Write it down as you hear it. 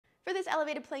For this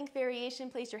elevated plank variation,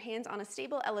 place your hands on a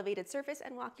stable elevated surface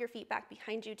and walk your feet back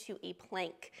behind you to a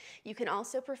plank. You can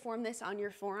also perform this on your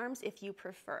forearms if you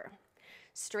prefer.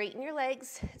 Straighten your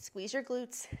legs, squeeze your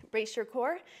glutes, brace your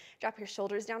core, drop your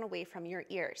shoulders down away from your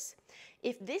ears.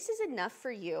 If this is enough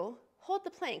for you, hold the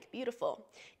plank, beautiful.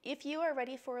 If you are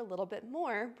ready for a little bit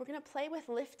more, we're gonna play with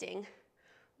lifting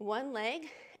one leg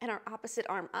and our opposite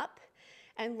arm up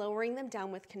and lowering them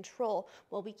down with control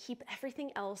while we keep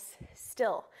everything else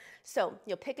still. So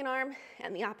you'll pick an arm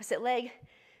and the opposite leg,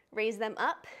 raise them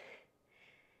up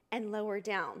and lower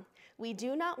down. We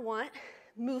do not want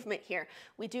movement here.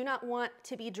 We do not want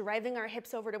to be driving our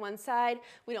hips over to one side.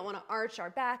 We don't want to arch our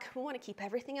back. We want to keep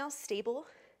everything else stable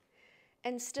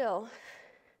and still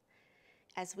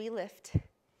as we lift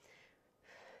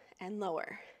and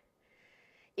lower.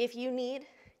 If you need,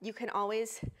 you can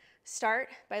always start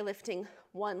by lifting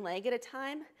one leg at a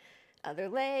time, other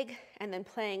leg, and then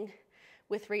playing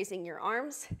with raising your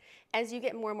arms. As you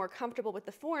get more and more comfortable with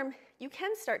the form, you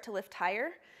can start to lift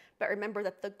higher, but remember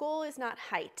that the goal is not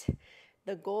height.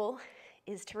 The goal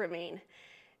is to remain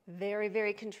very,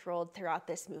 very controlled throughout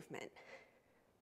this movement.